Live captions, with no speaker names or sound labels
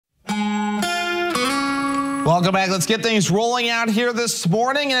Welcome back. Let's get things rolling out here this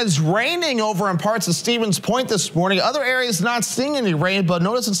morning. It's raining over in parts of Stevens Point this morning. Other areas not seeing any rain, but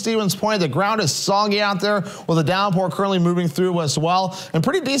notice in Stevens Point the ground is soggy out there with a downpour currently moving through as well, and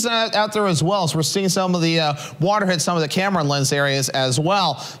pretty decent out there as well. So we're seeing some of the water hit some of the Cameron Lens areas as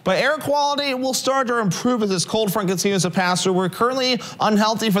well. But air quality will start to improve as this cold front continues to pass through. We're currently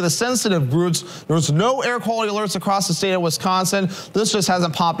unhealthy for the sensitive groups. There's no air quality alerts across the state of Wisconsin. This just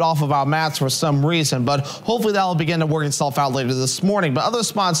hasn't popped off of our mats for some reason, but hopefully that will begin to work itself out later this morning. But other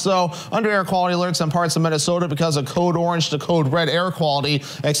spots, though, under air quality alerts in parts of Minnesota because of code orange to code red air quality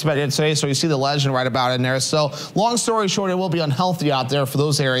expected today. So you see the legend right about in there. So long story short, it will be unhealthy out there for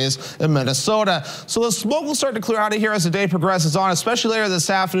those areas in Minnesota. So the smoke will start to clear out of here as the day progresses on, especially later this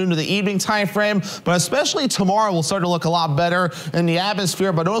afternoon to the evening time frame. But especially tomorrow will start to look a lot better in the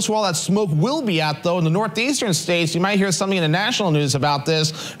atmosphere. But notice where all that smoke will be at, though, in the northeastern states. You might hear something in the national news about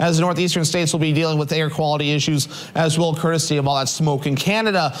this, as the northeastern states will be dealing with air quality issues as well, courtesy of all that smoke in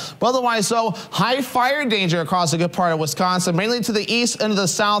Canada. But otherwise, though, high fire danger across a good part of Wisconsin, mainly to the east and to the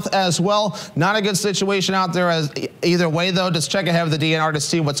south as well. Not a good situation out there as either way, though. Just check ahead of the DNR to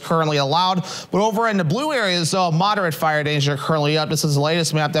see what's currently allowed. But over in the blue areas, though, moderate fire danger currently up. This is the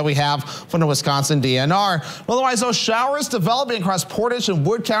latest map that we have from the Wisconsin DNR. Otherwise, though, showers developing across Portage and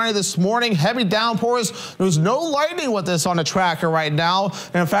Wood County this morning. Heavy downpours. There's no lightning with this on the tracker right now.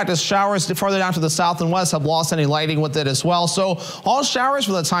 And in fact, as showers farther down to the south and west have lost any lighting with it as well. So all showers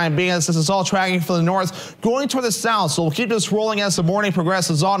for the time being, as this is all tracking for the north, going toward the south. So we'll keep this rolling as the morning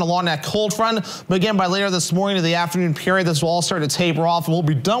progresses on along that cold front. But again, by later this morning to the afternoon period, this will all start to taper off. And we'll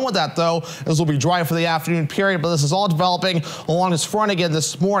be done with that, though, as we'll be dry for the afternoon period. But this is all developing along this front again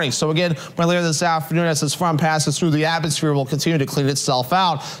this morning. So again, by later this afternoon, as this front passes through the atmosphere, will continue to clean itself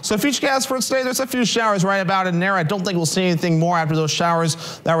out. So futurecast for today, there's a few showers right about in there. I don't think we'll see anything more after those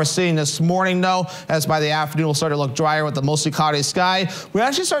showers that we're seeing this morning, though, as by the afternoon we'll start to look drier with the mostly cloudy sky. We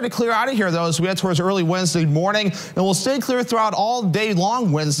actually started to clear out of here, though, as we head towards early Wednesday morning, and we'll stay clear throughout all day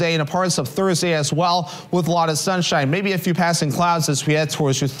long Wednesday and parts of Thursday as well, with a lot of sunshine. Maybe a few passing clouds as we head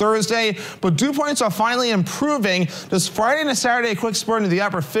towards your Thursday, but dew points are finally improving. This Friday and Saturday, a quick spurt into the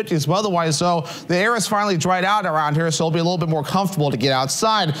upper 50s, but otherwise, though, the air is finally dried out around here, so it'll be a little bit more comfortable to get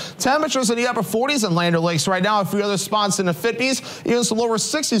outside. Temperatures in the upper 40s in Land O'Lakes right now. A few other spots in the 50s, even some lower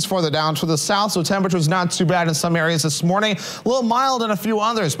 60s further down to the south, so temperatures not too bad in some areas this morning. A little mild in a few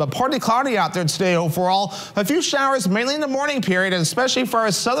others, but partly cloudy out there today overall. A few showers mainly in the morning period, and especially for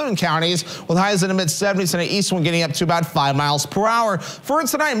our southern counties, with highs in the mid-70s and an east wind getting up to about 5 miles per hour. For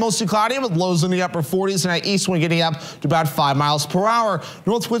tonight, mostly cloudy with lows in the upper 40s and an east wind getting up to about 5 miles per hour.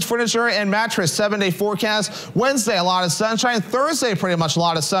 Northwoods Furniture and Mattress 7-day forecast. Wednesday, a lot of sunshine. Thursday, pretty much a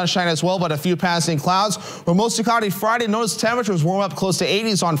lot of sunshine as well, but a few passing clouds. We're mostly cloudy Friday. Notice temperatures warm up close to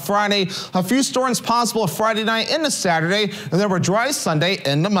 80s on Friday. A few storms possible Friday night into Saturday, and then we're dry Sunday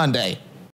into Monday.